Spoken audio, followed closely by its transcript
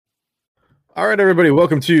All right, everybody,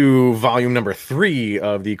 welcome to volume number 3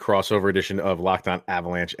 of the crossover edition of Locked On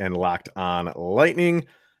Avalanche and Locked On Lightning.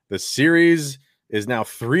 The series is now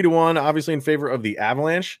 3-1, obviously in favor of the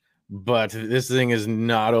Avalanche, but this thing is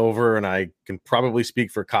not over, and I can probably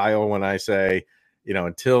speak for Kyle when I say,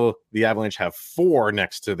 until the Avalanche have 4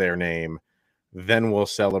 next to their name, then we'll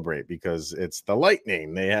celebrate, because it's the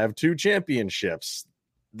Lightning. They have 2 championships.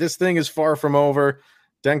 This thing is far from over.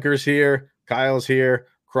 Denker's here, Kyle's here,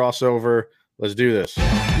 crossover. Let's do this.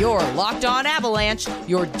 You're Locked On Avalanche,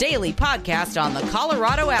 your daily podcast on the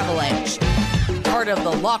Colorado Avalanche. Part of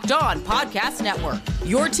the Locked On Podcast Network,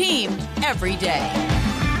 your team every day.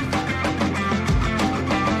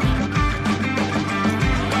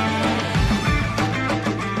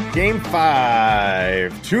 Game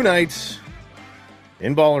 5, 2 nights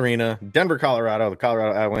in Ball Arena, Denver, Colorado. The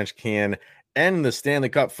Colorado Avalanche can end the Stanley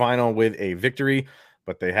Cup final with a victory,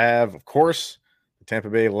 but they have, of course, the Tampa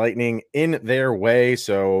Bay Lightning in their way,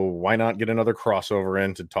 so why not get another crossover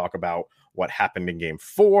in to talk about what happened in Game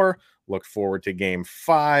 4, look forward to Game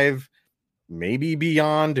 5, maybe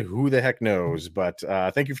beyond, who the heck knows. But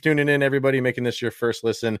thank you for tuning in, everybody, making this your first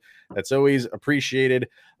listen. That's always appreciated.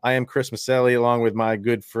 I am Chris Maselli, along with my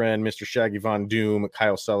good friend, Mr. Shaggy Von Doom,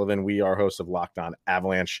 Kyle Sullivan. We are hosts of Locked On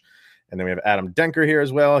Avalanche. And then we have Adam Denker here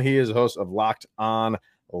as well. He is a host of Locked On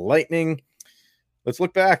Lightning. Let's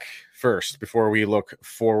look back first before we look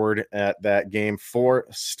forward at that Game 4.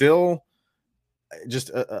 Still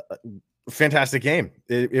just a fantastic game.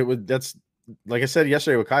 That's like I said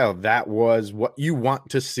yesterday with Kyle, that was what you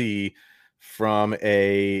want to see from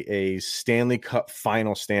a Stanley Cup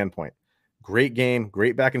final standpoint. Great game,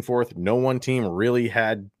 great back and forth. No one team really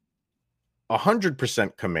had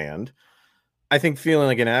 100% command. I think, feeling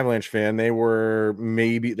like an Avalanche fan,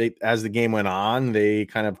 as the game went on, they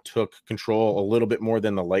kind of took control a little bit more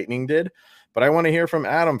than the Lightning did. But I want to hear from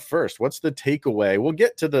Adam first. What's the takeaway? We'll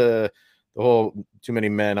get to the whole too many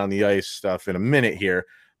men on the ice stuff in a minute here,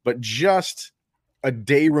 but just a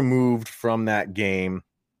day removed from that game,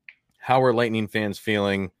 how are Lightning fans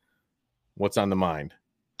feeling? What's on the mind?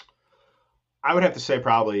 I would have to say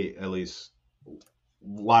probably at least a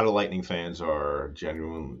lot of Lightning fans are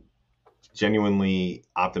genuinely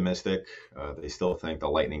optimistic. They still think the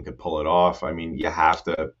Lightning could pull it off. I mean, you have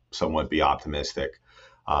to somewhat be optimistic.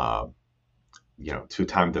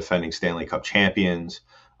 Two-time defending Stanley Cup champions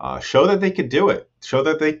show that they could do it. Show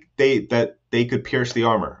that they could pierce the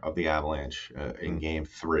armor of the Avalanche in Game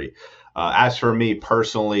 3. As for me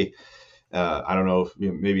personally, I don't know if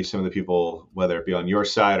maybe some of the people, whether it be on your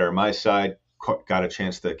side or my side, got a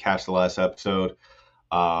chance to catch the last episode.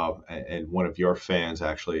 And one of your fans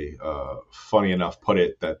actually, funny enough, put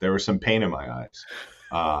it that there was some pain in my eyes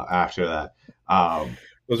after that.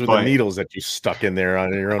 Those were the needles that you stuck in there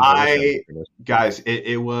on your own. Guys,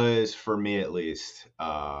 it was, for me at least,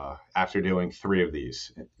 after doing 3 of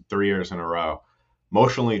these, 3 years in a row,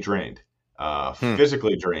 emotionally drained,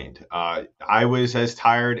 physically drained. I was as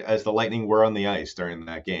tired as the Lightning were on the ice during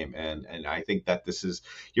that game. And I think that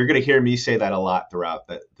you're going to hear me say that a lot throughout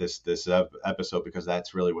this episode, because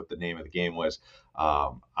that's really what the name of the game was.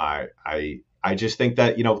 I just think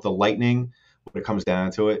that, the Lightning, when it comes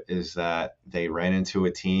down to it, is that they ran into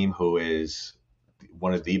a team who is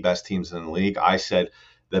one of the best teams in the league. I said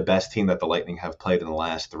the best team that the Lightning have played in the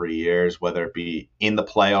last 3 years, whether it be in the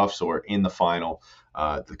playoffs or in the final.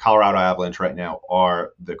 The Colorado Avalanche right now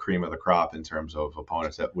are the cream of the crop in terms of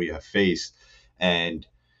opponents that we have faced, and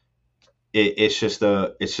it's just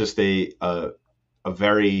a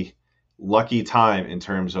very lucky time in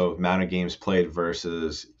terms of amount of games played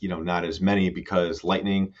versus not as many, because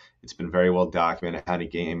Lightning, it's been very well documented how many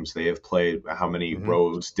games they have played, how many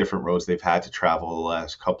different roads they've had to travel the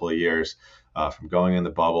last couple of years, from going in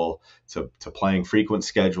the bubble to playing frequent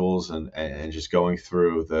schedules and just going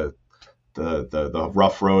through the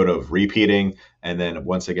rough road of repeating, and then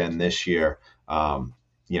once again this year,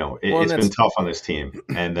 it's been tough on this team.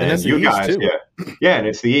 And then you guys, and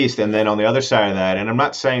it's the East. And then on the other side of that, and I'm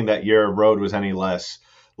not saying that your road was any less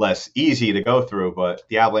easy to go through, but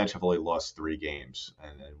the Avalanche have only lost 3 games,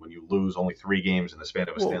 and when you lose only 3 games in the span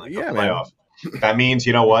of a Stanley Cup playoff, that means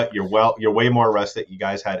you're way more rested. You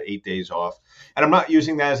guys had 8 days off, and I'm not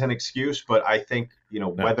using that as an excuse, but I think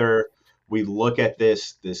whether we look at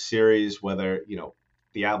this series, whether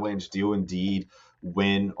the Avalanche do indeed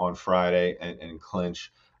win on Friday and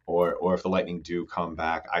clinch, or if the Lightning do come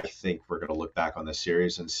back, I think we're going to look back on this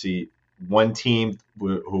series and see one team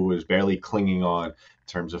who was barely clinging on in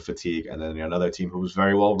terms of fatigue, and then another team who was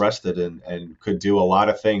very well rested and could do a lot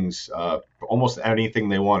of things, almost anything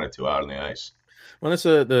they wanted to out on the ice. Well, that's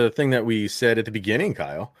the thing that we said at the beginning,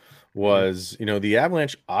 Kyle, was, the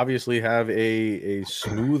Avalanche obviously have a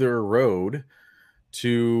smoother road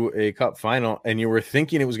to a cup final, and you were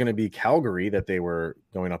thinking it was going to be Calgary that they were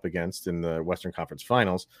going up against in the Western Conference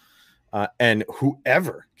Finals. And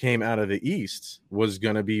whoever came out of the East was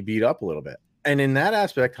going to be beat up a little bit. And in that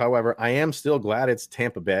aspect, however, I am still glad it's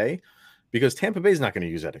Tampa Bay, because Tampa Bay is not going to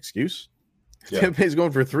use that excuse. Yeah. Tampa Bay's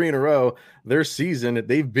going for 3 in a row. Their season,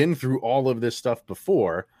 they've been through all of this stuff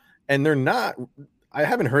before, and they're not. I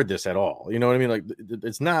haven't heard this at all. You know what I mean? Like,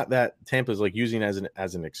 it's not that Tampa's like using as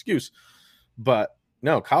an excuse, but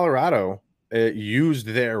no, Colorado used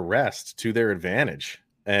their rest to their advantage,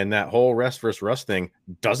 and that whole rest versus rust thing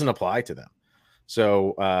doesn't apply to them.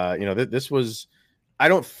 So, this was. I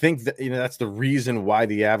don't think that that's the reason why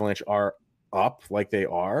the Avalanche are up like they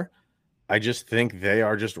are. I just think they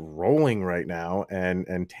are just rolling right now,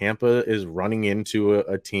 and Tampa is running into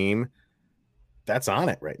a team that's on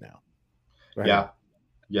it right now. Right?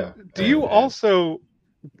 Yeah. Do you also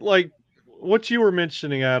like what you were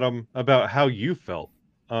mentioning, Adam, about how you felt?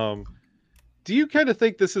 Do you kind of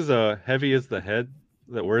think this is a heavy as the head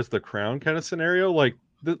that wears the crown kind of scenario? Like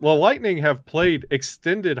the Lightning have played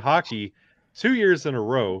extended hockey 2 years in a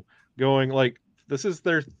row, going like this is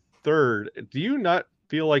their third. Do you not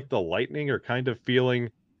feel like the Lightning are kind of feeling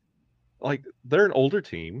like they're an older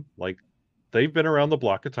team, like they've been around the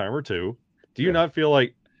block a time or two? Do you not feel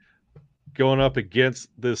like going up against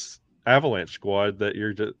this Avalanche squad that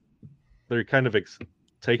they're kind of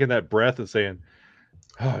taking that breath and saying,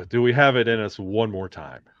 oh, do we have it in us one more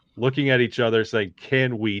time? Looking at each other saying,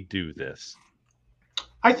 can we do this?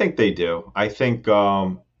 I think they do. I think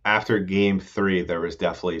after Game 3, there was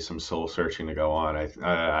definitely some soul searching to go on.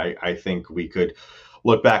 I think we could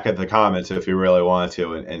look back at the comments if you really wanted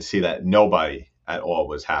to and see that nobody at all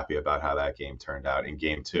was happy about how that game turned out in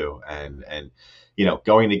Game 2. And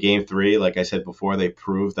going to Game 3, like I said before, they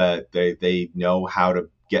proved that they know how to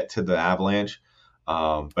get to the Avalanche.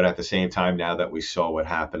 But at the same time, now that we saw what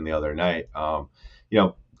happened the other night,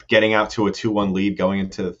 getting out to a 2-1 lead going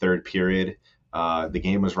into the third period, the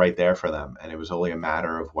game was right there for them. And it was only a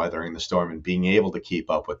matter of weathering the storm and being able to keep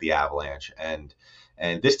up with the Avalanche. And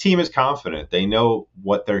this team is confident. They know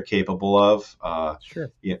what they're capable of.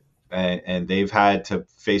 Sure. And they've had to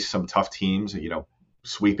face some tough teams.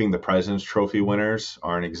 Sweeping the President's Trophy winners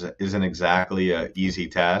isn't exactly an easy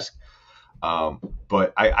task.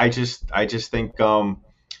 But I just think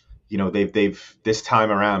they've this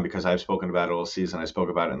time around, because I've spoken about it all season. I spoke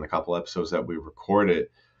about it in the couple episodes that we recorded,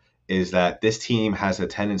 is that this team has a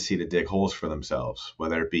tendency to dig holes for themselves,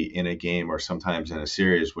 whether it be in a game or sometimes in a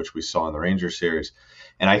series, which we saw in the Rangers series.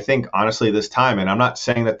 And I think, honestly, this time, and I'm not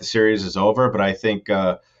saying that the series is over, but I think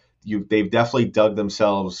they've definitely dug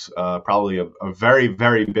themselves probably a very,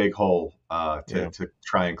 very big hole to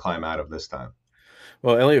try and climb out of this time.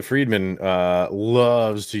 Well, Elliot Friedman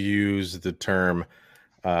loves to use the term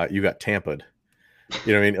you got Tampa'd.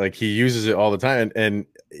 You know what I mean? Like, he uses it all the time. And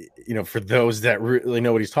for those that really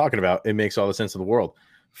know what he's talking about, it makes all the sense in the world.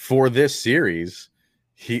 For this series,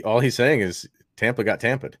 all he's saying is Tampa got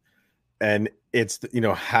Tampa'd. And it's,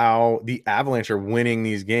 how the Avalanche are winning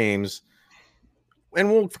these games. And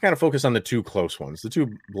we'll kind of focus on the two close ones. The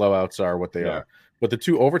two blowouts are what they are. But the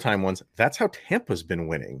two overtime ones, that's how Tampa's been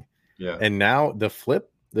winning. Yeah. And now the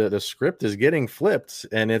script is getting flipped,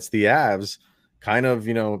 and it's the Avs kind of,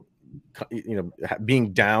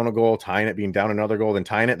 being down a goal, tying it, being down another goal, then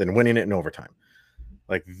tying it, then winning it in overtime.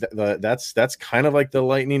 Like that's kind of like the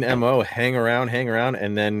Lightning MO, hang around,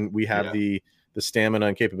 and then we have the stamina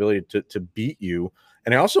and capability to beat you.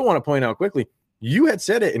 And I also want to point out quickly, you had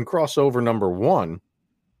said it in crossover number 1.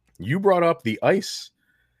 You brought up the ice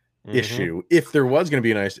issue. If there was going to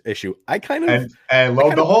be an ice issue, I kind of and lo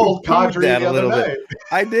and behold, Kadri that a little bit.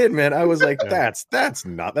 I did, man. I was like, that's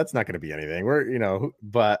not going to be anything.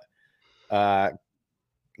 But Nazem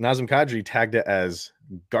Kadri tagged it as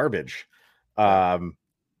garbage.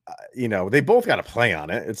 They both got to play on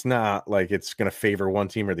it. It's not like it's going to favor one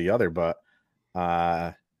team or the other. But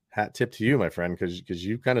hat tip to you, my friend, because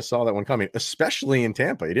you kind of saw that one coming, especially in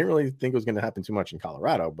Tampa. You didn't really think it was going to happen too much in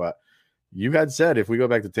Colorado, but you had said if we go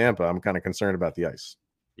back to Tampa, I'm kind of concerned about the ice.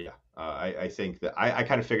 Yeah, I think that I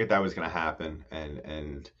kind of figured that was going to happen,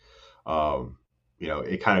 and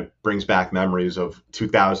it kind of brings back memories of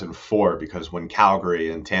 2004, because when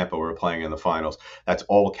Calgary and Tampa were playing in the finals, that's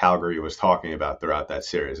all Calgary was talking about throughout that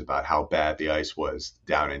series, about how bad the ice was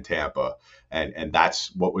down in Tampa, and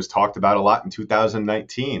that's what was talked about a lot in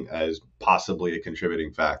 2019 as possibly a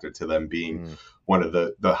contributing factor to them being one of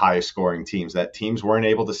the highest scoring teams. That teams weren't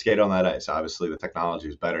able to skate on that ice. Obviously, the technology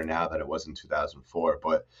is better now than it was in 2004,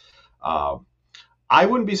 but I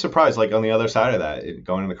wouldn't be surprised, like on the other side of that,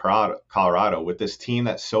 going into Colorado with this team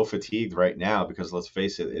that's so fatigued right now, because let's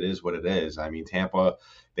face it, it is what it is. I mean, Tampa,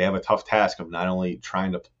 they have a tough task of not only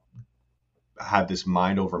trying to have this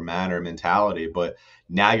mind over matter mentality, but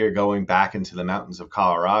now you're going back into the mountains of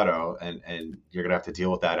Colorado, and you're going to have to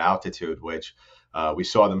deal with that altitude, which we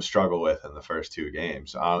saw them struggle with in the first 2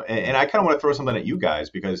 games. And I kind of want to throw something at you guys,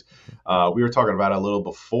 because we were talking about it a little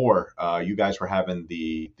before. You guys were having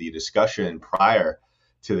the discussion prior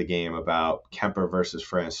to the game about Kemper versus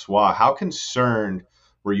Francois. How concerned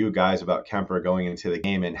were you guys about Kemper going into the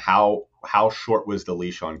game, and how short was the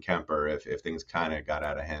leash on Kemper if things kind of got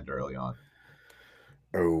out of hand early on?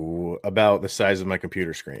 Oh, about the size of my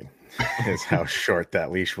computer screen is how short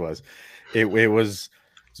that leash was. It was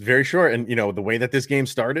very short. And, the way that this game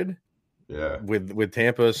started, with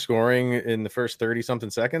Tampa scoring in the first 30 something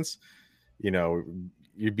seconds,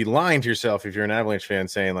 you'd be lying to yourself if you're an Avalanche fan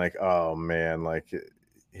saying like, oh man, like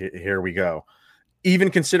here we go. Even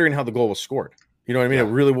considering how the goal was scored, you know what I mean? Yeah. It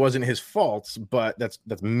really wasn't his fault, but that's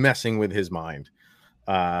messing with his mind.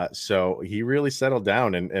 So he really settled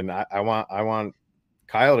down, and I want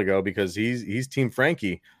Kyle to go because he's Team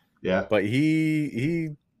Frankie. Yeah. But he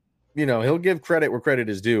he'll give credit where credit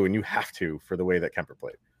is due, and you have to, for the way that Kemper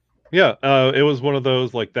played. Yeah, it was one of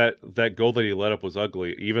those, like, that goal that he let up was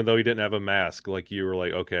ugly, even though he didn't have a mask. Like, you were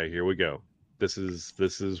like, okay, here we go. This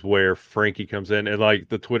is where Frankie comes in, and like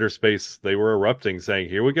the Twitter space, they were erupting, saying,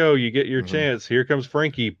 "Here we go, you get your chance. Here comes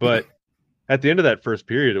Frankie." But at the end of that first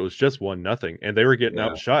period, it was just 1-0, and they were getting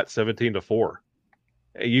outshot 17-4.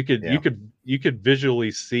 You could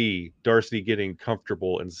visually see Darcy getting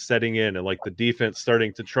comfortable and setting in, and like the defense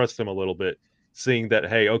starting to trust him a little bit, seeing that,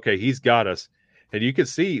 hey, okay, he's got us. And you could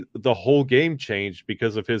see the whole game change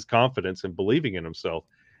because of his confidence and believing in himself.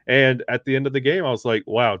 And at the end of the game, I was like,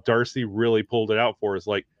 wow, Darcy really pulled it out for us.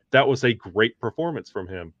 Like, that was a great performance from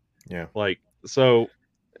him. Yeah. Like, so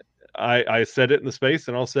I said it in the space,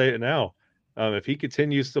 and I'll say it now. If he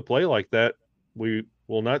continues to play like that, we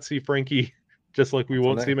will not see Frankie, just like we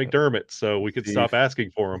won't see McDermott. So we could stop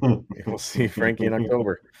asking for him. We'll see Frankie in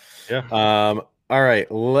October. Yeah. All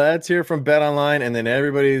right, let's hear from Bet Online, and then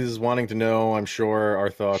everybody's wanting to know, I'm sure, our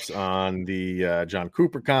thoughts on the John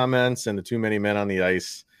Cooper comments and the too many men on the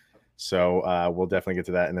ice. So we'll definitely get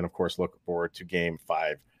to that, and then, of course, look forward to Game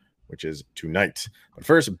 5, which is tonight. But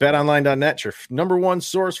first, betonline.net, your number one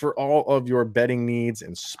source for all of your betting needs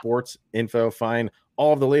and sports info. Find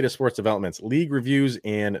all of the latest sports developments, league reviews,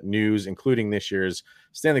 and news, including this year's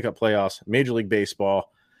Stanley Cup playoffs, Major League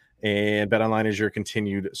Baseball. And BetOnline is your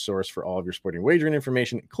continued source for all of your sporting wagering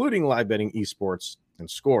information, including live betting, esports, and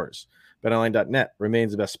scores. BetOnline.net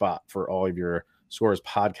remains the best spot for all of your scores,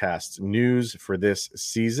 podcasts, news for this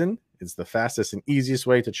season. It's the fastest and easiest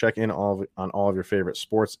way to check in on all of your favorite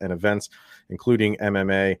sports and events, including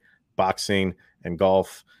MMA, boxing, and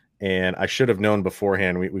golf. And I should have known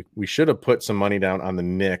beforehand. We should have put some money down on the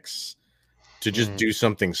Knicks to just do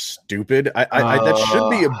something stupid. I that should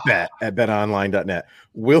be a bet at betonline.net.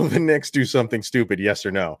 Will the Knicks do something stupid? Yes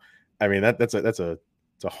or no? I mean, that's a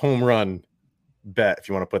home run bet if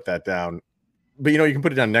you want to put that down. But you can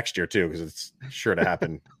put it down next year too, because it's sure to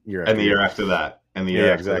happen year after and the year after that. And the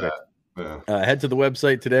year after exactly. that. Yeah. Head to the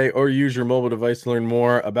website today or use your mobile device to learn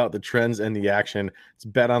more about the trends and the action. It's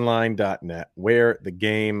betonline.net, where the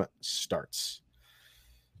game starts.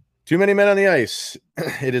 Too many men on the ice.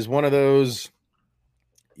 It is one of those,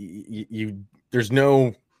 there's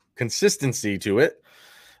no consistency to it.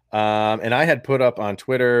 And I had put up on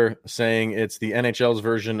Twitter saying it's the NHL's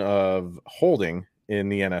version of holding in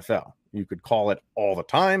the NFL. You could call it all the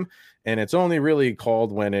time, and it's only really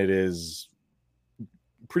called when it is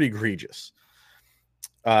pretty egregious.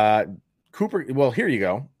 Cooper, well, here you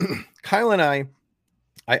go. Kyle and I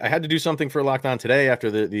had to do something for Locked On today after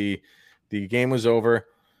the game was over.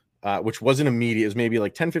 Which wasn't immediate. It was maybe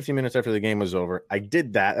like 10-15 minutes after the game was over. I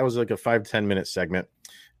did that. That was like a 5-10 minute segment.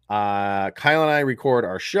 Kyle and I record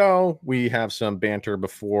our show. We have some banter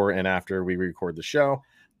before and after we record the show.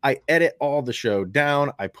 I edit all the show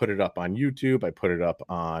down. I put it up on YouTube. I put it up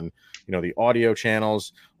on, the audio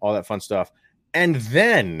channels, all that fun stuff. And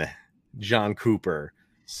then John Cooper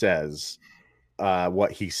says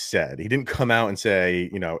what he said. He didn't come out and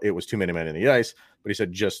say, it was too many men in the ice, but he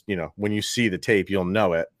said, just, when you see the tape, you'll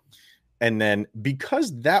know it. And then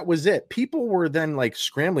because that was it, people were then like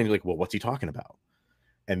scrambling, like, well, what's he talking about?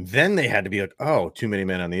 And then they had to be like, oh, too many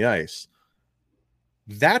men on the ice.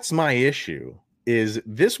 That's my issue, is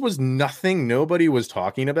this was nothing nobody was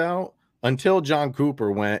talking about until John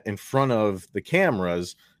Cooper went in front of the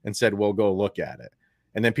cameras and said, well, go look at it.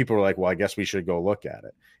 And then people were like, well, I guess we should go look at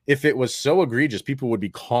it. If it was so egregious, people would be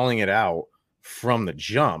calling it out from the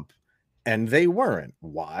jump, and they weren't.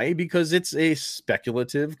 Why? Because it's a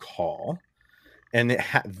speculative call. And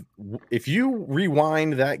if you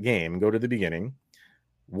rewind that game, go to the beginning,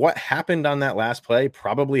 what happened on that last play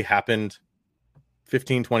probably happened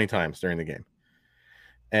 15, 20 times during the game.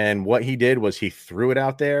 And what he did was he threw it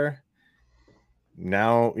out there.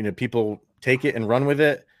 Now, people take it and run with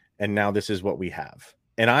it. And now this is what we have.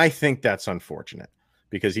 And I think that's unfortunate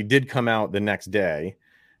because he did come out the next day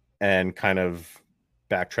and kind of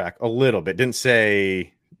backtrack a little bit. Didn't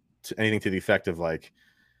say anything to the effect of like,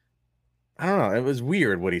 I don't know. It was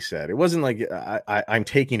weird what he said. It wasn't like I'm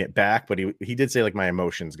taking it back, but he did say like my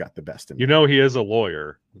emotions got the best of me. He is a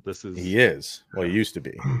lawyer. He is. Well, he used to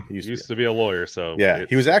be. He used to be a lawyer. So yeah,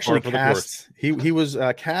 he was actually cast. He was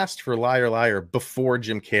cast for Liar Liar before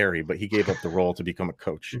Jim Carrey, but he gave up the role to become a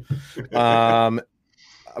coach. I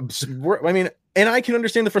mean, and I can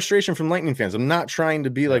understand the frustration from Lightning fans. I'm not trying to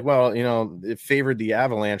be like, well, it favored the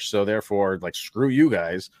Avalanche, so therefore, like, screw you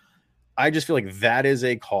guys. I just feel like that is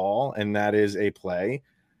a call and that is a play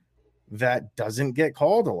that doesn't get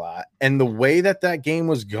called a lot. And the way that game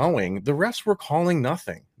was going, the refs were calling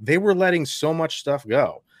nothing. They were letting so much stuff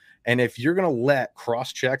go. And if you're going to let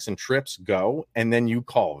cross checks and trips go, and then you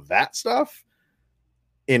call that stuff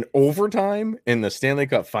in overtime in the Stanley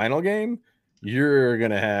Cup final game, you're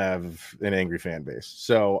going to have an angry fan base.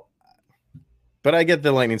 So, but I get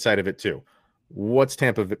the Lightning side of it too. What's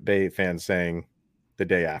Tampa Bay fans saying the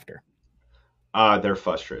day after? They're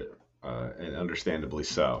frustrated, and understandably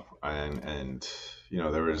so. And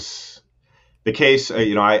there was the case.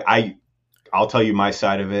 I'll tell you my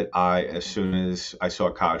side of it. As soon as I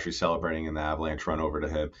saw Kadri celebrating in the Avalanche run over to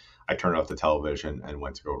him, I turned off the television and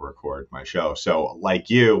went to go record my show. So, like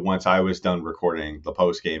you, once I was done recording the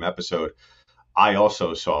post game episode, I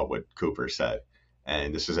also saw what Cooper said,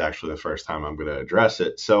 and this is actually the first time I'm going to address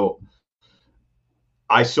it. So,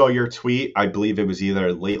 I saw your tweet. I believe it was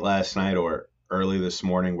either late last night or early this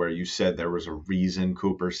morning where you said there was a reason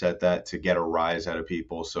Cooper said that to get a rise out of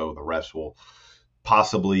people. So the refs will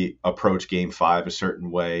possibly approach game 5 a certain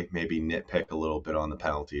way, maybe nitpick a little bit on the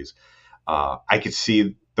penalties. I could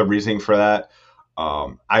see the reasoning for that.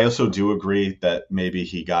 I also do agree that maybe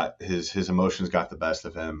he got his emotions got the best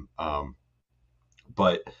of him.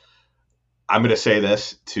 But I'm going to say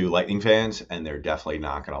this to Lightning fans, and they're definitely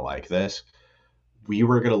not going to like this. We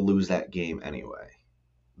were going to lose that game anyway.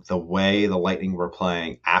 The way the Lightning were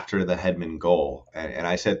playing after the Hedman goal, and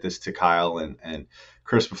I said this to Kyle and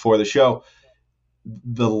Chris before the show,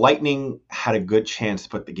 the Lightning had a good chance to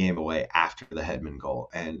put the game away after the Hedman goal.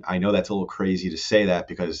 And I know that's a little crazy to say that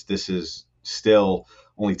because this is still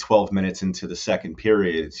only 12 minutes into the second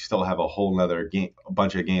period. You still have a whole nother game, a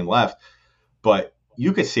bunch of game left. But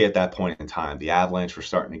you could see at that point in time, the Avalanche were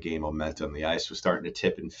starting to gain momentum. The ice was starting to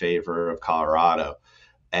tip in favor of Colorado.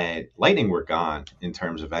 And Lightning were gone in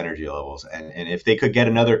terms of energy levels. And if they could get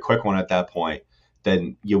another quick one at that point,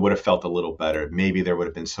 then you would have felt a little better. Maybe there would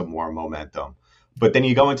have been some more momentum. But then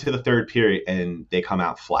you go into the third period and they come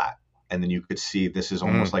out flat. And then you could see this is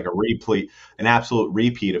almost like an absolute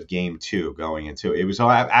repeat of game 2 going into it. It was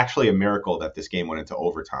actually a miracle that this game went into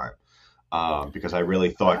overtime. Because I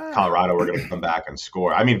really thought Colorado were going to come back and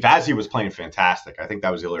score. I mean, Vazzy was playing fantastic. I think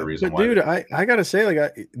that was the only reason why. Dude, I got to say,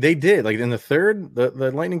 they did. Like in the third,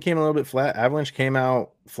 the Lightning came a little bit flat. Avalanche came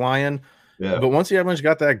out flying. Yeah. But once the Avalanche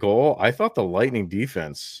got that goal, I thought the Lightning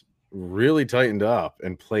defense really tightened up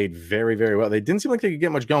and played very, very well. They didn't seem like they could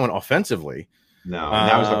get much going offensively. No, and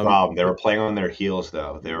that was the problem. They were playing on their heels,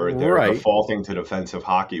 though. They were defaulting to defensive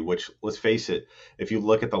hockey, which, let's face it, if you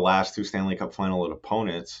look at the last 2 Stanley Cup final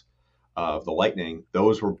opponents of the Lightning,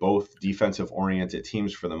 those were both defensive-oriented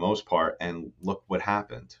teams for the most part, and look what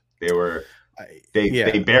happened.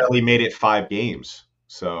 They barely made it 5 games.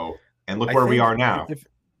 So, and look where we are now.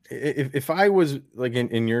 If I was like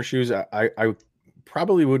in your shoes, I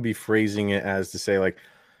probably would be phrasing it as to say like,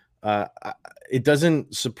 it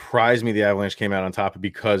doesn't surprise me the Avalanche came out on top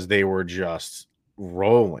because they were just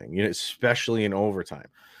rolling, especially in overtime.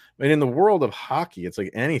 But in the world of hockey, it's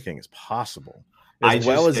like anything is possible. As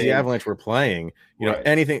well as the Avalanche were playing,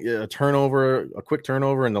 anything, a quick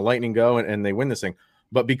turnover, and the Lightning go and they win this thing.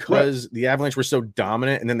 But because the Avalanche were so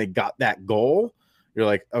dominant and then they got that goal, you're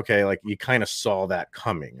like, okay, like you kind of saw that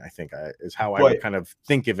coming, I think is how I would kind of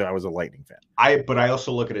think if I was a Lightning fan. But I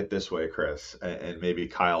also look at it this way, Chris, and maybe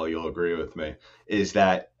Kyle, you'll agree with me, is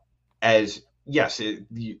that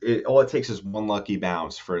all it takes is one lucky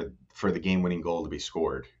bounce for the game-winning goal to be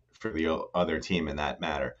scored for the other team in that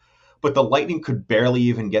matter. But the Lightning could barely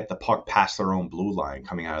even get the puck past their own blue line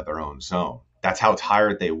coming out of their own zone. That's how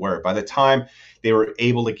tired they were. By the time they were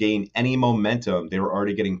able to gain any momentum, they were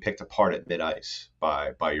already getting picked apart at mid-ice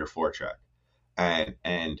by your forecheck.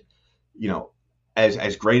 And you know,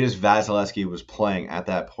 as great as Vasilevsky was playing at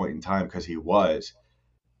that point in time, because he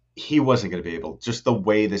wasn't going to be able, just the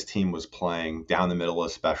way this team was playing down the middle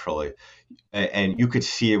especially, and you could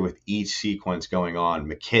see it with each sequence going on.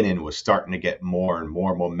 MacKinnon was starting to get more and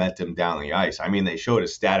more momentum down the ice. I mean, they showed a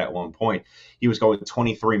stat at one point. He was going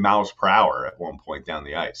 23 miles per hour at one point down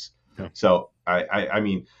the ice. Yeah. So, I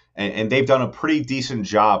mean, and they've done a pretty decent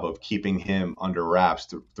job of keeping him under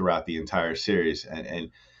wraps throughout the entire series.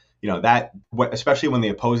 And you know, that, especially when the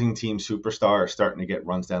opposing team superstar are starting to get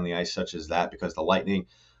runs down the ice such as that, because the Lightning,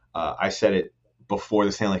 I said it before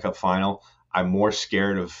the Stanley Cup final, I'm more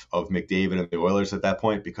scared of McDavid and the Oilers at that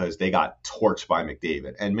point because they got torched by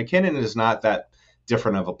McDavid. And MacKinnon is not that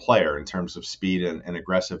different of a player in terms of speed and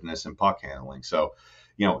aggressiveness and puck handling. So,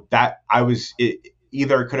 you know,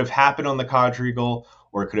 either it could have happened on the Kadri goal,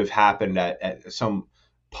 or it could have happened at some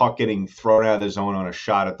puck getting thrown out of the zone on a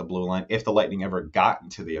shot at the blue line if the Lightning ever got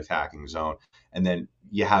into the attacking zone. And then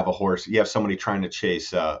you have somebody trying to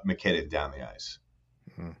chase MacKinnon down the ice.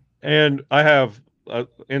 And I have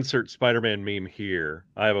insert Spider-Man meme here.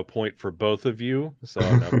 I have a point for both of you, so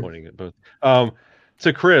I'm not pointing at both.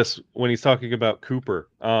 To Chris, when he's talking about Cooper,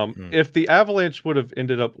 if the Avalanche would have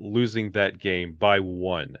ended up losing that game by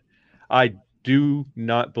 1, I do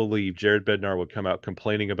not believe Jared Bednar would come out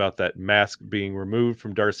complaining about that mask being removed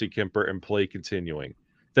from Darcy Kuemper and play continuing.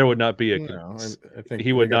 There would not be I think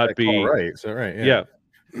he would not be right. So right, yeah.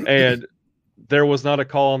 And there was not a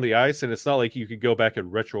call on the ice, and it's not like you could go back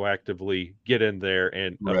and retroactively get in there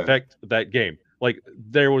and affect that game. Like,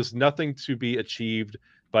 there was nothing to be achieved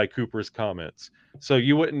by Cooper's comments. So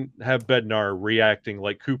you wouldn't have Bednar reacting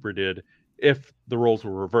like Cooper did if the roles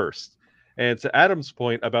were reversed. And to Adam's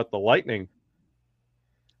point about the Lightning,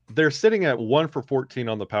 they're sitting at 1 for 14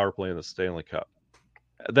 on the power play in the Stanley Cup.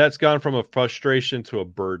 That's gone from a frustration to a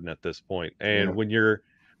burden at this point. And when you're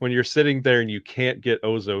sitting there and you can't get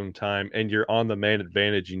ozone time and you're on the man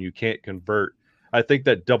advantage and you can't convert, I think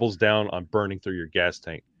that doubles down on burning through your gas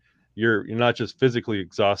tank. You're not just physically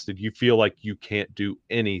exhausted, you feel like you can't do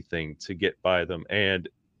anything to get by them, and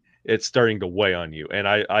it's starting to weigh on you. And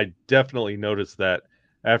I definitely noticed that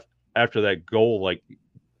after that goal, like,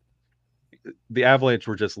 the Avalanche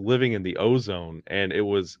were just living in the ozone, and it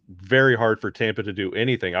was very hard for Tampa to do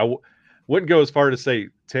anything. I wouldn't go as far to say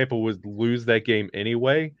Tampa would lose that game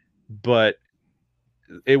anyway, but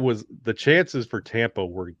the chances for Tampa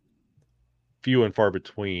were few and far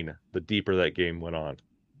between the deeper that game went on.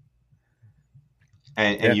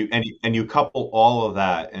 And you couple all of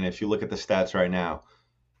that, and if you look at the stats right now,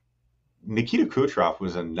 Nikita Kucherov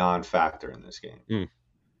was a non-factor in this game.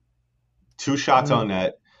 2 shots on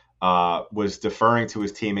net. Was deferring to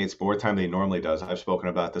his teammates more time than he normally does. I've spoken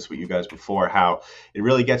about this with you guys before, how it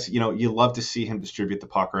really gets, you love to see him distribute the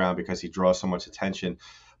puck around because he draws so much attention.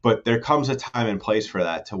 But there comes a time and place for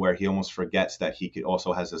that, to where he almost forgets that he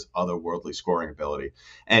also has this otherworldly scoring ability.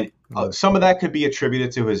 And some of that could be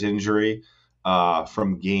attributed to his injury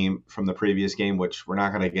from the previous game, which we're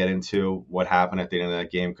not going to get into what happened at the end of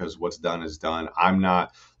that game, because what's done is done.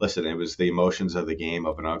 It was the emotions of the game,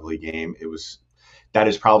 of an ugly game. That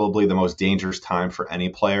is probably the most dangerous time for any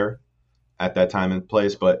player at that time and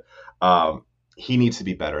place. But he needs to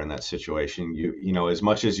be better in that situation. You know, as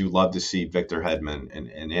much as you love to see Victor Hedman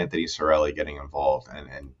and Anthony Cirelli getting involved,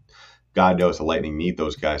 and God knows the Lightning need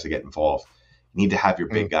those guys to get involved, you need to have your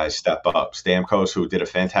big guys step up. Stamkos, who did a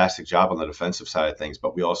fantastic job on the defensive side of things,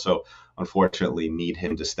 but we also, unfortunately, need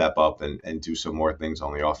him to step up and do some more things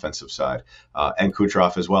on the offensive side. And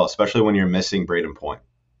Kucherov as well, especially when you're missing Braden Point.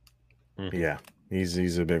 Yeah.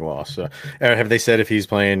 He's a big loss. So, have they said if he's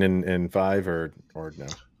playing in 5 or no?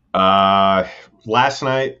 Last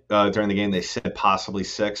night during the game, they said possibly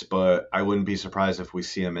 6, but I wouldn't be surprised if we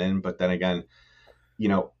see him in. But then again,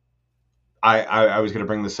 I was going to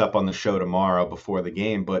bring this up on the show tomorrow before the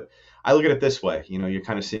game, but I look at it this way. You're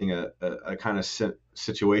kind of seeing a kind of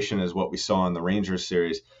situation as what we saw in the Rangers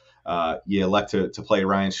series. You elect to play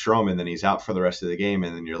Ryan Strowman, then he's out for the rest of the game,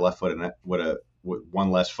 and then you're left with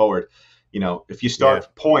one less forward. If you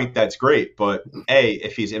start Point, that's great. But A,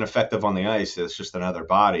 if he's ineffective on the ice, it's just another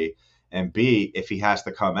body. And B, if he has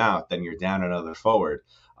to come out, then you're down another forward.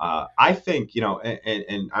 I think,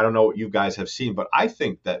 and I don't know what you guys have seen, but I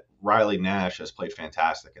think that Riley Nash has played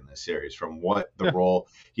fantastic in this series from what the role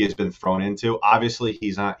he has been thrown into. Obviously,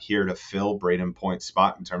 he's not here to fill Braden Point's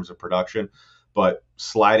spot in terms of production, but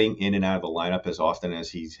sliding in and out of the lineup as often as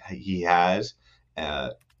he has,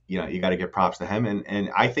 you got to give props to him. And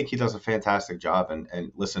I think he does a fantastic job.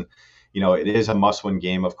 And listen, it is a must-win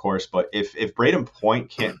game, of course. But if Braden Point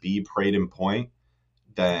can't be Braden Point,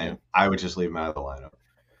 then I would just leave him out of the lineup.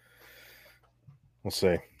 We'll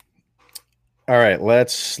see. All right,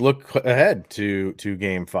 let's look ahead to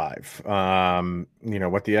Game 5.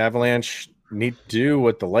 What the Avalanche need to do,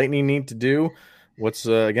 what the Lightning need to do. What's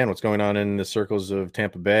going on in the circles of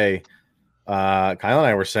Tampa Bay? Kyle and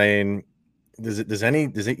I were saying, does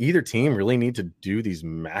either team really need to do these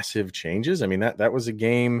massive changes? I mean, that was a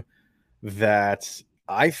game that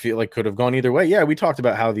I feel like could have gone either way. Yeah, we talked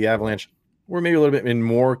about how the Avalanche were maybe a little bit in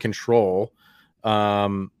more control.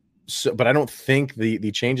 But I don't think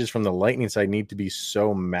the changes from the Lightning side need to be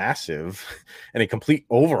so massive and a complete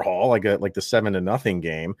overhaul like the 7-0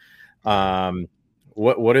 game.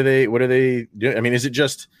 What are they doing? I mean, is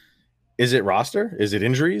it roster? Is it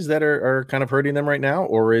injuries that are kind of hurting them right now,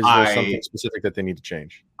 or is there something specific that they need to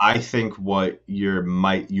change? I think what you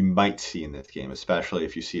might see in this game, especially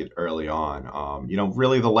if you see it early on,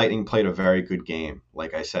 really the Lightning played a very good game,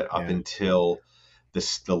 like I said, up until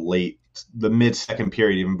the mid-second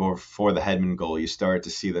period, even before the Hedman goal. You started to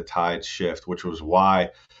see the tide shift, which was why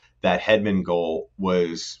that Hedman goal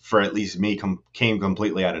was, for at least me, came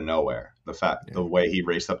completely out of nowhere. The way he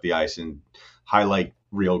raced up the ice and highlight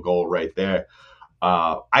reel goal right there.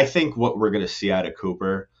 I think what we're going to see out of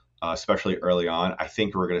Cooper, especially early on, I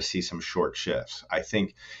think we're going to see some short shifts. I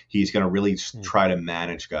think he's going to really try to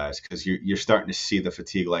manage guys, because you're starting to see the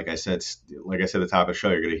fatigue. Like I said at the top of the show,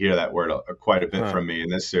 you're going to hear that word quite a bit from me in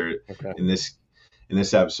this in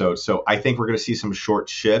this episode. So I think we're going to see some short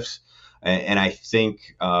shifts, and I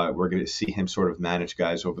think we're going to see him sort of manage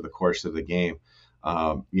guys over the course of the game.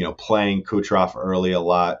 Playing Kucherov early a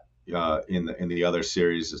lot. In the other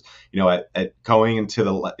series, at going into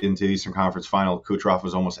the Eastern Conference Final, Kucherov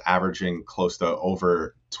was almost averaging close to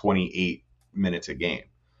over 28 minutes a game,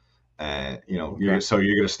 and you're going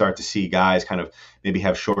to start to see guys kind of maybe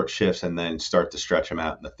have short shifts and then start to stretch them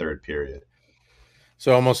out in the third period.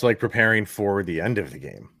 So almost like preparing for the end of the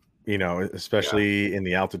game, especially in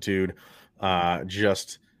the altitude,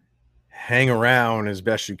 just hang around as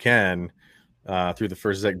best you can. Through the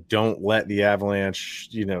first sec, don't let the Avalanche,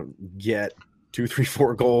 get 2, 3,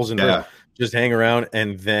 4 goals and just hang around,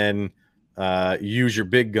 and then use your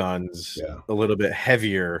big guns a little bit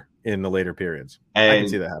heavier in the later periods. And I can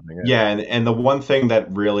see that happening. And the one thing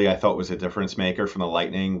that really I thought was a difference maker from the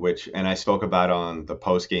Lightning, and I spoke about on the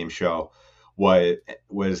post-game show,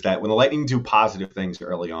 was that when the Lightning do positive things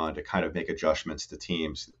early on to kind of make adjustments to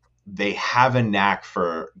teams, they have a knack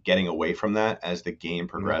for getting away from that as the game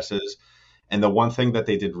progresses. Mm-hmm. And the one thing that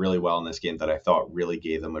they did really well in this game that I thought really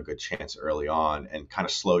gave them a good chance early on and kind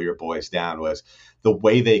of slow your boys down was the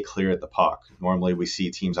way they cleared the puck. Normally we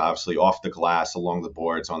see teams obviously off the glass, along the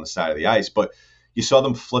boards, on the side of the ice, but you saw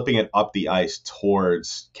them flipping it up the ice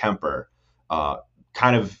towards Kemper,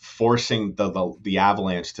 kind of forcing the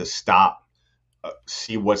Avalanche to stop,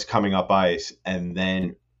 see what's coming up ice, and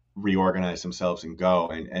then reorganize themselves and go.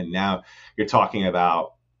 And now you're talking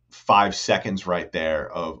about 5 seconds right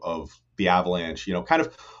there of the Avalanche, kind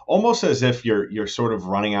of almost as if you're sort of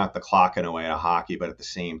running out the clock in a way of hockey, but at the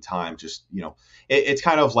same time, just, it's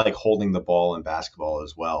kind of like holding the ball in basketball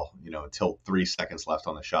as well, until 3 seconds left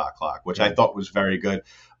on the shot clock, which I thought was very good,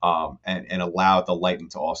 and allowed the Lightning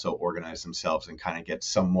to also organize themselves and kind of get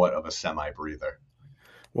somewhat of a semi-breather.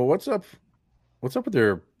 Well, what's up with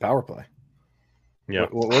their power play? Yeah,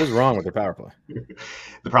 what is wrong with their power play?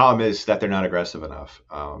 The problem is that they're not aggressive enough,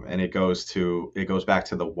 and it goes back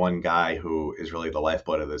to the one guy who is really the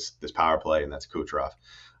lifeblood of this power play, and that's Kucherov.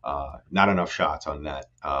 Not enough shots on net.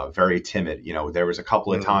 Very timid. There was a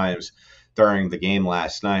couple of times during the game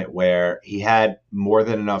last night where he had more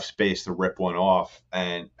than enough space to rip one off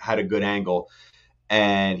and had a good angle,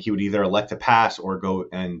 and he would either elect to pass or go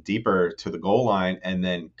and deeper to the goal line, and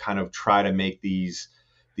then kind of try to make these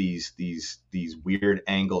weird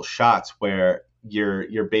angle shots where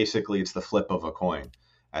you're basically, it's the flip of a coin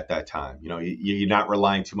at that time. You're not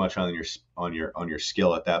relying too much on your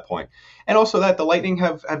skill at that point. And also that the Lightning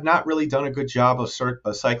have not really done a good job of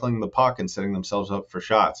cycling the puck and setting themselves up for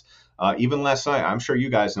shots. Even last night, I'm sure you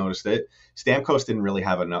guys noticed it, Stamkos didn't really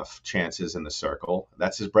have enough chances in the circle.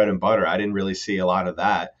 That's his bread and butter. I didn't really see a lot of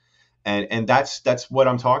that. And that's what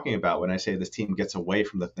I'm talking about when I say this team gets away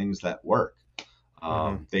from the things that work.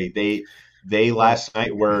 They last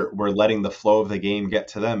night were letting the flow of the game get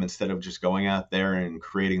to them instead of just going out there and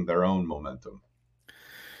creating their own momentum.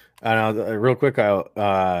 Real quick,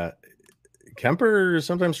 Kyle, Kemper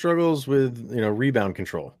sometimes struggles with rebound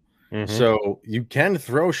control. So you can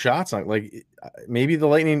throw shots on, like, maybe the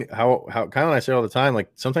Lightning, how Kyle and I say all the time, like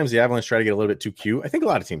sometimes the Avalanche try to get a little bit too cute. I think a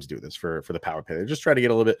lot of teams do this for the power play. They just try to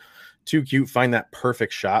get a little bit too cute, find that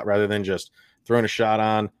perfect shot rather than just throwing a shot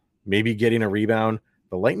on, maybe getting a rebound.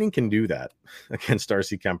 The Lightning can do that against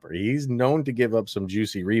Darcy Kuemper. He's known to give up some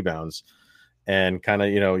juicy rebounds, and kind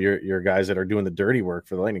of, your guys that are doing the dirty work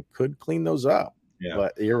for the Lightning could clean those up. Yeah.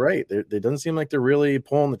 But you're right. It doesn't seem like they're really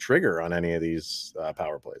pulling the trigger on any of these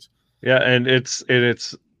power plays. Yeah, and it's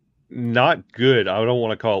not good. I don't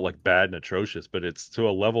want to call it like bad and atrocious, but it's to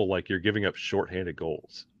a level like you're giving up shorthanded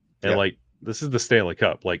goals. And like, this is the Stanley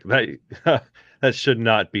Cup. Like that that should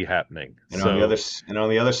not be happening. And on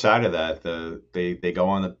the other side of that, they go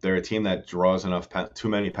on. They're a team that draws enough too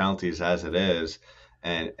many penalties as it is.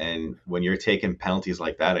 And when you're taking penalties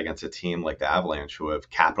like that against a team like the Avalanche, who have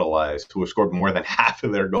capitalized, who have scored more than half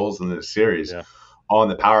of their goals in this series on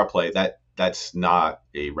the power play, that's not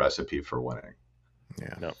a recipe for winning.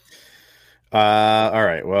 Yeah. No. All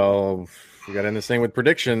right. Well, we got in this thing with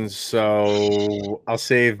predictions, so I'll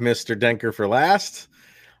save Mr. Denker for last.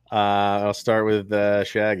 I'll start with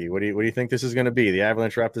Shaggy. What do you think this is going to be? The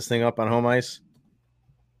Avalanche wrap this thing up on home ice?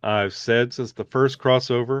 I've said since the first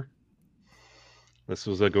crossover, this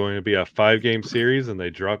was going to be a 5-game series, and they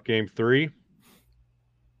dropped game 3.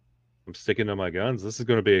 I'm sticking to my guns. This is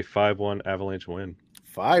going to be a 5-1 Avalanche win.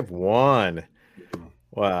 5-1.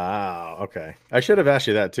 Wow. Okay. I should have asked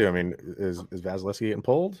you that too. I mean, is Vasilevsky getting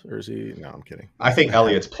pulled, or is he? No, I'm kidding. I think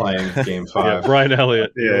Elliott's playing game 5. Yeah, Brian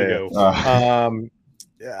Elliott. There we go.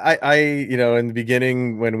 I in the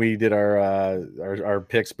beginning when we did our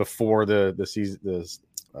picks before the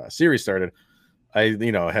series started, I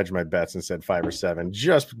hedged my bets and said 5 or 7,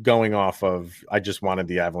 just going off of I just wanted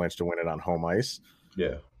the Avalanche to win it on home ice.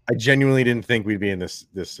 Yeah. I genuinely didn't think we'd be in this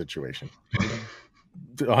situation.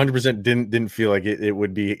 100% didn't feel like it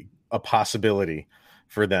would be a possibility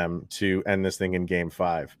for them to end this thing in game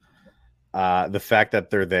 5. The fact that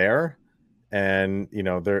they're there and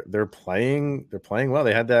they're playing well.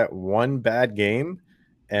 They had that one bad game,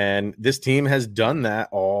 and this team has done that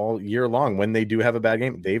all year long. When they do have a bad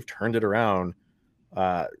game, they've turned it around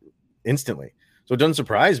instantly. So it doesn't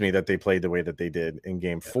surprise me that they played the way that they did in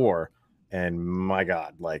game 4. And my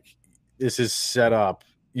God, like, this is set up.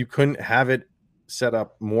 You couldn't have it set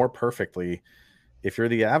up more perfectly if you're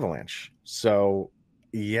the Avalanche. So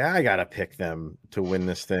yeah, I gotta pick them to win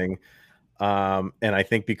this thing. And I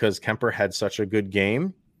think because Kuemper had such a good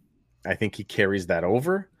game, I think he carries that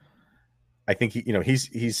over. I think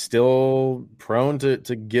he's still prone to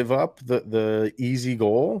give up the easy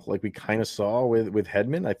goal, like we kind of saw with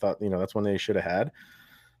Hedman. I thought that's one they should have had.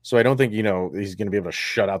 So I don't think he's going to be able to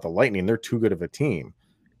shut out the Lightning. They're too good of a team.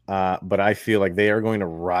 But I feel like they are going to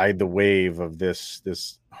ride the wave of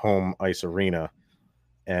this home ice arena,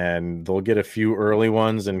 and they'll get a few early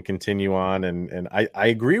ones and continue on. And I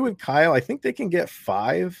agree with Kyle. I think they can get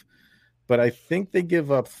 5, but I think they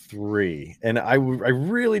give up 3. And I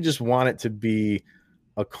really just want it to be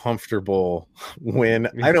a comfortable win.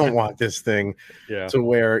 I don't want this thing to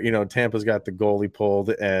where, Tampa's got the goalie pulled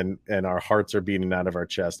and our hearts are beating out of our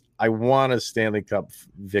chest. I want a Stanley Cup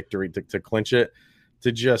victory to clinch it,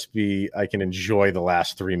 to just be, I can enjoy the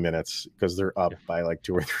last 3 minutes because they're up by like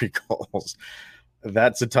 2 or 3 goals.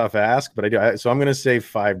 That's a tough ask, but I do. So I'm going to say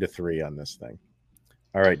 5-3 on this thing.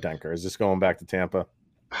 All right, Denker, is this going back to Tampa?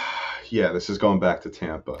 Yeah, this is going back to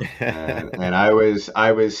Tampa, and I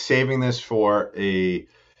was saving this for a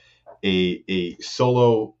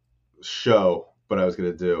solo show, but I was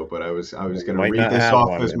going to do, but I was going to read this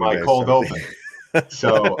off as my cold open.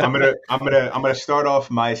 So I'm gonna start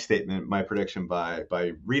off my statement, my prediction by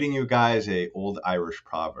reading you guys a old Irish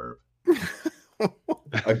proverb.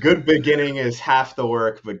 A good beginning is half the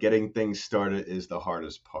work, but getting things started is the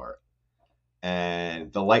hardest part.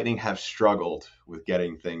 And the Lightning have struggled with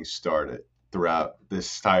getting things started throughout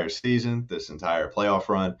this entire season, this entire playoff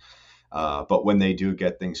run. But when they do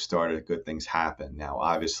get things started, good things happen. Now,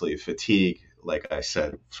 obviously, fatigue, like I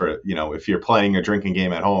said, for if you're playing a drinking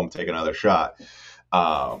game at home, take another shot.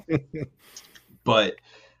 But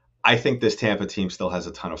I think this Tampa team still has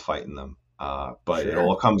a ton of fight in them. But it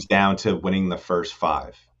all comes down to winning the first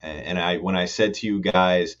 5. And when I said to you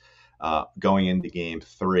guys going into game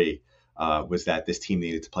 3, was that this team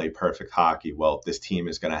needed to play perfect hockey. Well, this team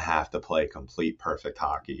is going to have to play complete perfect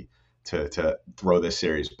hockey to throw this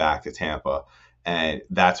series back to Tampa. And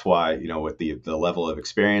that's why, with the level of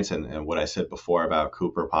experience and what I said before about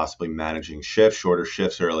Cooper possibly managing shifts, shorter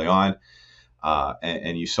shifts early on,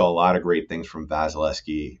 and you saw a lot of great things from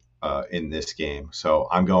Vasilevsky in this game. So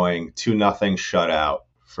I'm going 2-0 shutout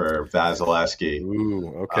for Vasilevsky.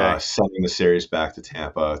 Ooh, okay. Sending the series back to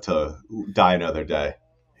Tampa to die another day.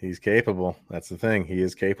 He's capable. That's the thing. He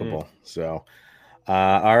is capable. So,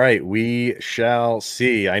 all right, we shall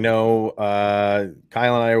see. I know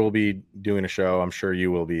Kyle and I will be doing a show. I'm sure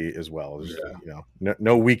you will be as well. There's,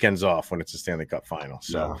 no weekends off when it's a Stanley Cup final.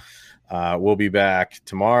 So we'll be back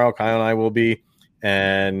tomorrow. Kyle and I will be.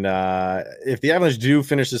 And if the Avalanche do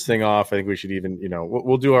finish this thing off, I think we should even,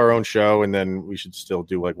 we'll do our own show, and then we should still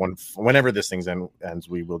do like one whenever this thing ends.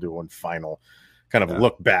 We will do one final kind of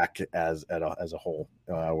look back as a whole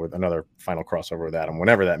with another final crossover with Adam,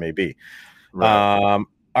 whenever that may be. Right.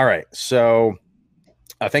 All right. So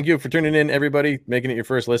thank you for tuning in, everybody, making it your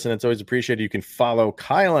first listen. It's always appreciated. You can follow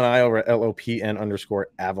Kyle and I over at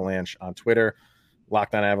LOPN_Avalanche on Twitter,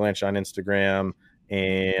 Locked On Avalanche on Instagram,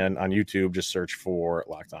 and on YouTube, just search for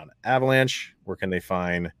Locked On Avalanche. Where can they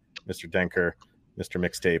find Mr. Denker, Mr.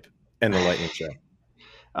 Mixtape, and the Lightning Show?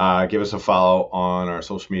 Give us a follow on our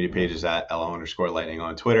social media pages at LO_Lightning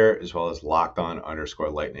on Twitter, as well as Locked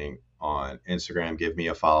On_Lightning on Instagram. Give me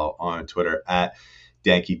a follow on Twitter at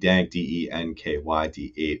DenkyDank,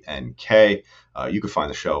 DenkyD8NK. You can find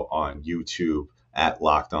the show on YouTube at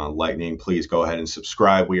Locked On Lightning. Please go ahead and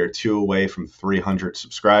subscribe. We are 2 away from 300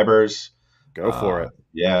 subscribers. Go for it.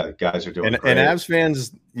 Yeah, the guys are doing great. And Avs fans,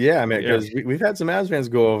 because we've had some Avs fans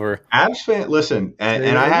go over. Avs fans, listen,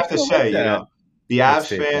 and I have to say, the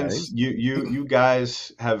Avs fans, you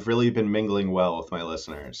guys have really been mingling well with my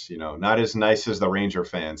listeners. Not as nice as the Ranger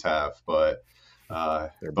fans have, but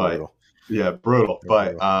they're brutal. Brutal.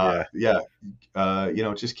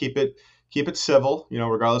 Just keep it civil.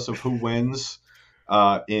 Regardless of who wins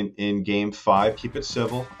in Game 5, keep it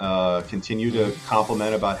civil. Continue to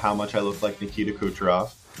compliment about how much I look like Nikita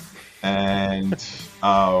Kucherov, and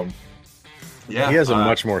he has a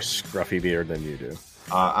much more scruffy beard than you do.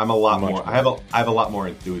 I'm a lot more. I have a lot more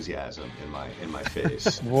enthusiasm in my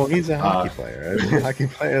face. Well, he's a hockey player. Hockey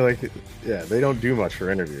player, they don't do much for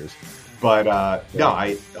interviews. But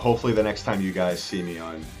hopefully the next time you guys see me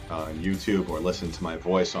on YouTube or listen to my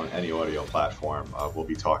voice on any audio platform, we'll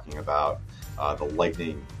be talking about the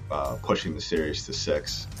Lightning pushing the series to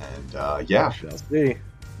 6. And we shall see.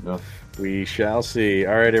 Yeah. We shall see.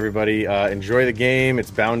 All right, everybody, enjoy the game.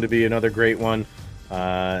 It's bound to be another great one.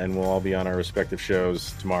 And we'll all be on our respective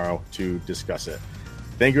shows tomorrow to discuss it.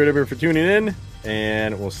 Thank you, everybody, for tuning in,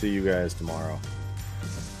 and we'll see you guys tomorrow.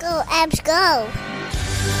 Go, Abs, go!